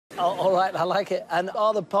Oh, all right, I like it. And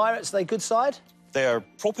are the Pirates, they good side? They're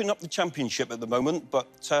propping up the championship at the moment, but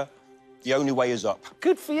the only way is up.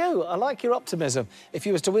 Good for you. I like your optimism. If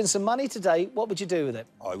you was to win some money today, what would you do with it?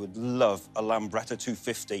 I would love a Lambretta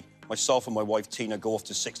 250. Myself and my wife, Tina, go off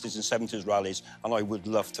to 60s and 70s rallies, and I would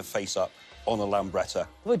love to face up on a Lambretta.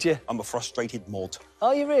 Would you? I'm a frustrated mod.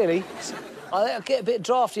 Are you really? I'll get a bit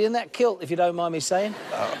drafty in that kilt, if you don't mind me saying.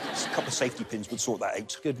 A couple of safety pins would sort that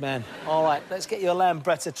out. Good man. All right, let's get you a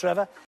Lambretta, Trevor.